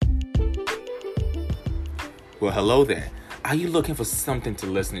Well, hello there. Are you looking for something to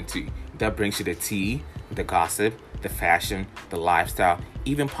listen to that brings you the tea, the gossip, the fashion, the lifestyle,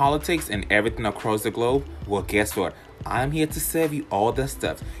 even politics and everything across the globe? Well, guess what? I'm here to serve you all that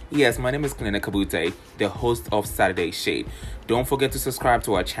stuff. Yes, my name is Kalina Kabute, the host of Saturday Shade. Don't forget to subscribe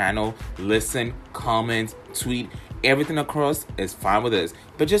to our channel, listen, comment, tweet. Everything across is fine with us,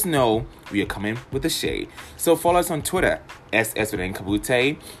 but just know we are coming with the shade. So follow us on Twitter, SS on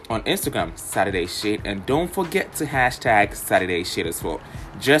Instagram, Saturday Shade, and don't forget to hashtag Saturday Shade as well.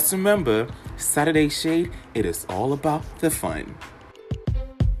 Just remember, Saturday Shade, it is all about the fun.